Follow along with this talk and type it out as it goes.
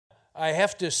I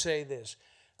have to say this.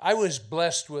 I was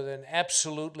blessed with an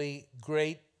absolutely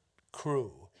great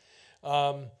crew.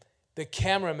 The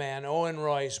cameraman, Owen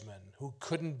Roisman, who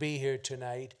couldn't be here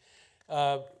tonight.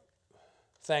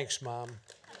 Thanks, Mom.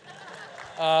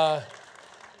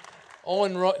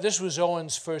 This was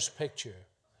Owen's first picture.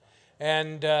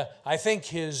 And I think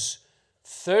his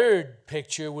third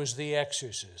picture was The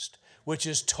Exorcist, which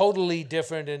is totally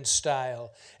different in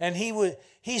style. And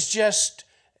he's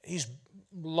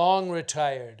long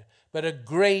retired, but a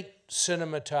great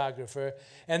cinematographer.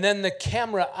 And then the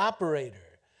camera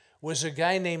operator was a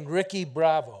guy named Ricky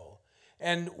Bravo.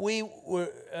 And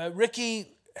Ricky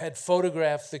had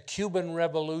photographed the Cuban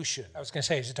Revolution. I was going to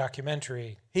say, it's a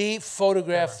documentary. He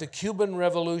photographed the Cuban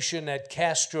Revolution at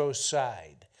Castro's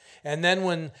side. And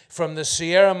then from the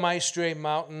Sierra Maestre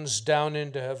Mountains down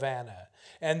into Havana.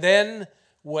 And then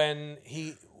when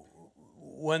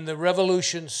the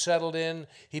revolution settled in,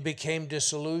 he became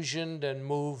disillusioned and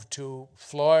moved to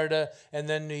Florida and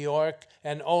then New York,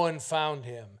 and Owen found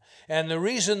him. And the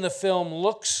reason the film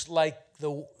looks like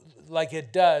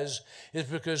it does is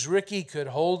because Ricky could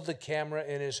hold the camera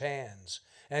in his hands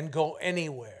and go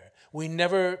anywhere. We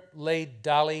never laid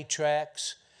dolly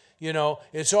tracks. You know,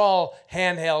 it's all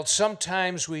handheld.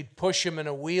 Sometimes we'd push him in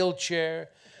a wheelchair.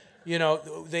 You know,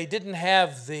 they didn't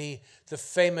have the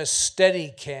famous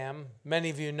Steadicam. Many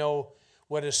of you know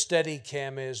what a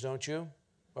Steadicam is, don't you?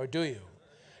 Or do you?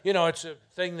 You know, it's a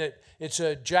thing it's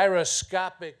a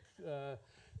gyroscopic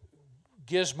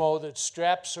gizmo that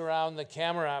straps around the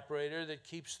camera operator that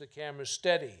keeps the camera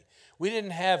steady. We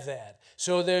didn't have that.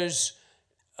 So there's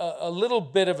a little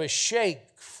bit of a shake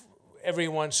every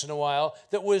once in a while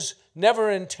that was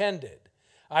never intended.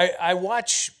 I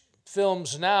watch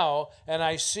films now and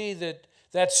I see that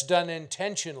that's done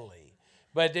intentionally.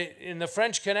 But in The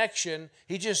French Connection,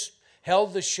 he just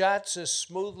held the shots as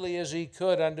smoothly as he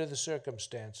could under the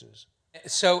circumstances.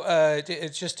 So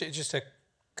just a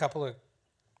couple of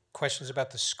questions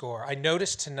about the score. I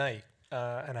noticed tonight,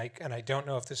 and I don't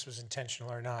know if this was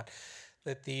intentional or not,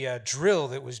 that the drill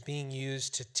that was being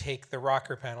used to take the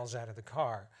rocker panels out of the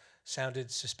car sounded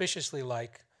suspiciously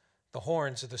like the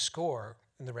horns of the score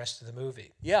in the rest of the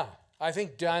movie. Yeah, I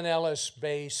think Don Ellis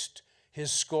based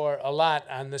his score a lot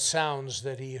on the sounds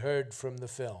that he heard from the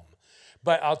film.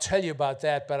 But I'll tell you about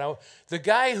that. But the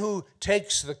guy who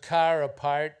takes the car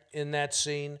apart in that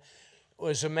scene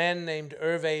was a man named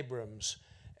Irv Abrams.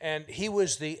 And he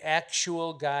was the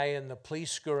actual guy in the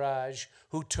police garage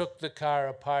who took the car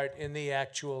apart in the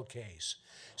actual case.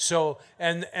 So,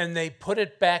 and they put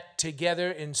it back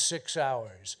together in 6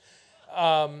 hours.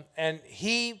 And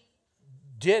he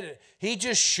did it. He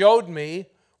just showed me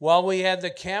while we had the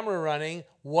camera running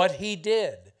what he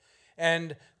did.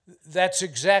 And that's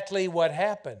exactly what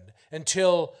happened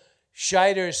until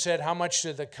Scheider said, how much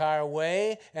did the car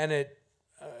weigh? And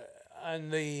on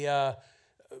the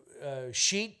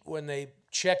sheet, when they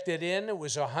checked it in, it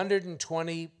was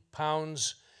 120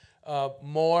 pounds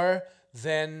more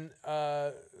than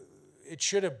it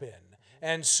should have been.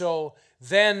 And so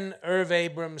then Irv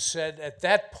Abrams said, at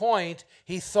that point,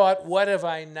 he thought, what have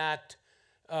I not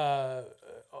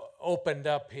opened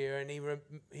up here? And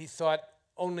he thought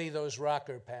only those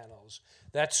rocker panels.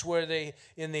 That's where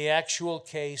in the actual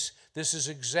case, this is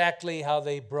exactly how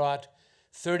they brought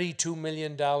 $32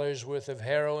 million worth of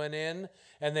heroin in,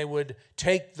 and they would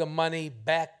take the money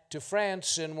back to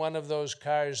France in one of those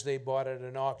cars they bought at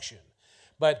an auction.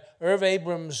 But Irv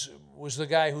Abrams was the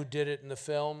guy who did it in the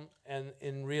film and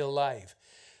in real life.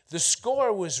 The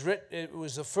score was written, it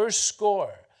was the first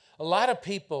score. A lot of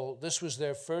people, this was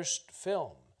their first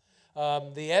film.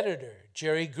 The editor,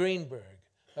 Jerry Greenberg,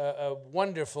 a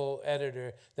wonderful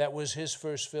editor, that was his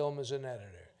first film as an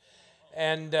editor.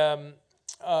 And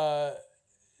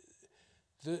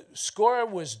the score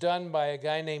was done by a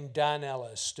guy named Don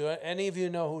Ellis. Do any of you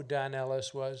know who Don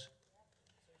Ellis was?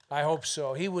 I hope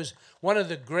so. He was one of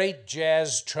the great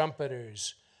jazz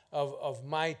trumpeters of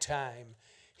my time.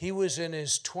 He was in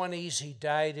his 20s. He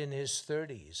died in his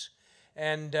 30s.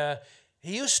 And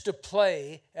he used to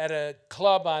play at a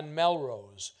club on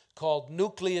Melrose called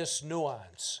Nucleus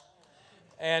Nuance.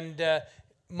 And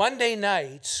Monday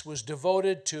nights was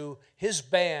devoted to his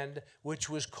band, which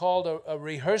was called a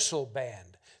rehearsal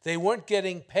band. They weren't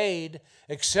getting paid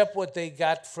except what they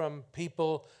got from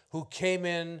people who came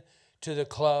in to the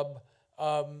club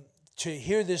to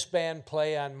hear this band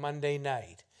play on Monday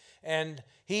night. And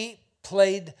he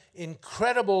played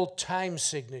incredible time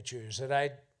signatures that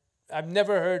I've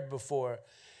never heard before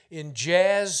in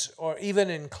jazz or even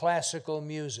in classical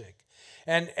music.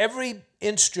 And every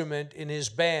instrument in his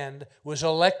band was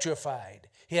electrified.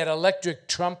 He had electric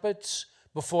trumpets,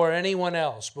 before anyone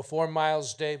else, before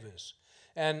Miles Davis.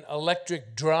 And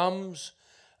electric drums,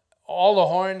 all the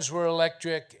horns were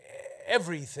electric,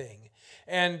 everything.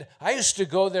 And I used to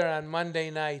go there on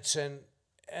Monday nights and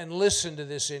listen to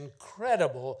this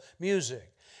incredible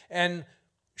music. And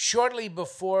shortly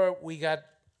before we got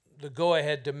the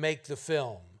go-ahead to make the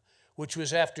film, which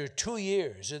was after 2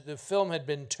 years, the film had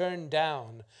been turned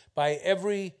down by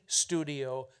every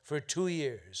studio for 2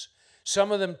 years.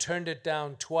 Some of them turned it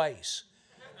down twice.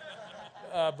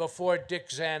 Before Dick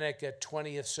Zanuck at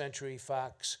 20th Century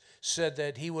Fox said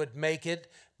that he would make it,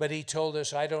 but he told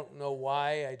us, I don't know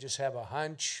why, I just have a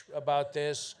hunch about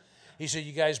this. He said,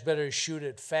 you guys better shoot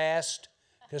it fast,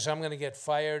 because I'm going to get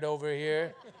fired over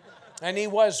here. And he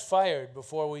was fired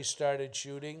before we started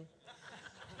shooting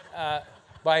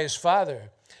by his father.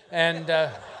 And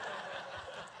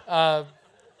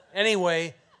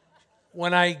anyway,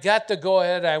 when I got the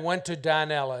go-ahead, I went to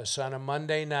Don Ellis on a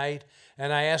Monday night,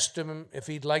 and I asked him if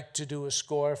he'd like to do a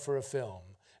score for a film.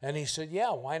 And he said,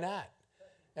 yeah, why not?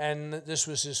 And this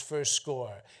was his first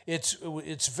score.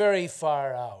 It's very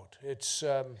far out. It's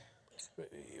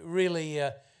really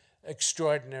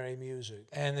extraordinary music.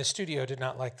 And the studio did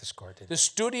not like the score, did it? The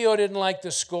studio didn't like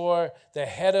the score. The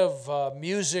head of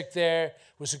music there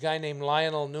was a guy named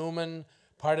Lionel Newman,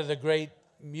 part of the great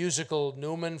musical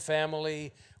Newman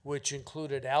family, which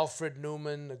included Alfred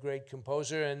Newman, the great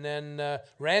composer, and then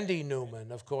Randy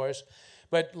Newman, of course.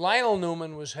 But Lionel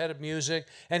Newman was head of music,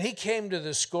 and he came to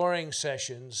the scoring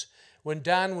sessions when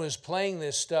Don was playing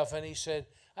this stuff, and he said,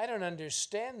 I don't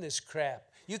understand this crap.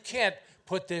 You can't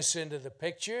put this into the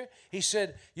picture. He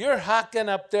said, you're hawking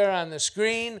up there on the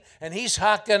screen, and he's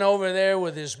hawking over there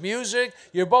with his music.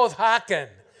 You're both hawking.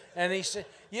 And he said,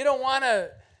 you don't want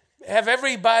to have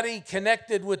everybody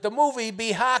connected with the movie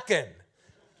be hawking.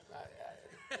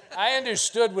 I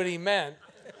understood what he meant,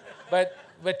 but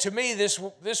to me, this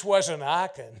wasn't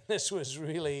hawking. This was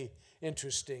really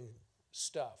interesting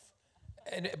stuff.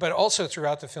 But also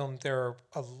throughout the film, there are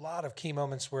a lot of key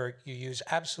moments where you use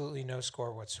absolutely no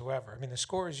score whatsoever. I mean, the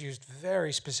score is used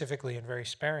very specifically and very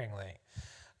sparingly.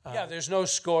 Yeah, there's no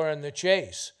score in the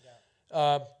chase.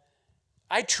 Yeah.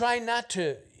 I try not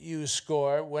to use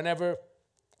score whenever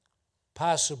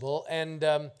possible, and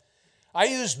I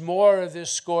used more of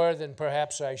this score than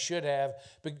perhaps I should have,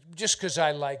 but just because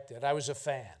I liked it. I was a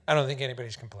fan. I don't think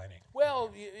anybody's complaining.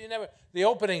 Well, you never. The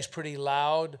opening's pretty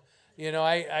loud. You know,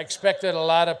 I expected a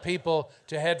lot of people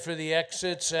to head for the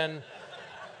exits and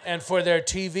for their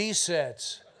TV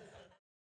sets.